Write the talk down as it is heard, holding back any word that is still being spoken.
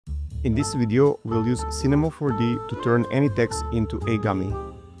In this video, we'll use C4D to turn any text into a gummy.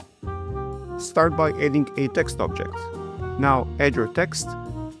 Start by adding a text object. Now add your text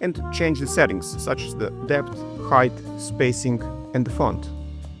and change the settings such as the depth, height, spacing and the font.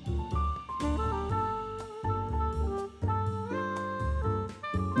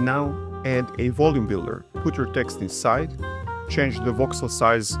 Now add a volume builder. Put your text inside, change the voxel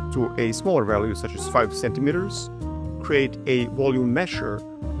size to a smaller value such as 5 centimeters, create a volume mesher,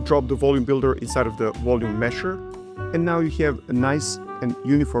 drop the volume builder inside of the volume mesher, and now you have a nice and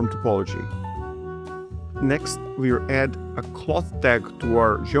uniform topology. Next, we'll add a cloth tag to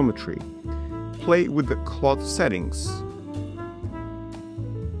our geometry. Play with the cloth settings.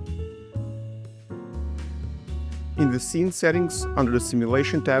 In the scene settings, under the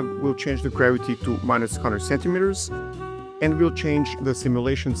simulation tab, we'll change the gravity to -100 centimeters, and we'll change the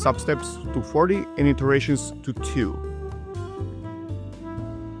simulation substeps to 40 and iterations to 2.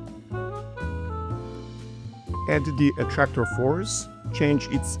 Add the attractor force, change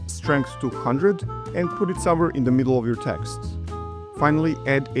its strength to 100 and put it somewhere in the middle of your text. Finally,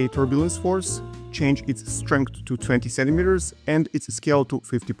 add a turbulence force, change its strength to 20 centimeters and its scale to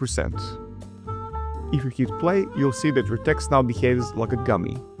 50%. If you hit play, you'll see that your text now behaves like a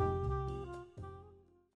gummy.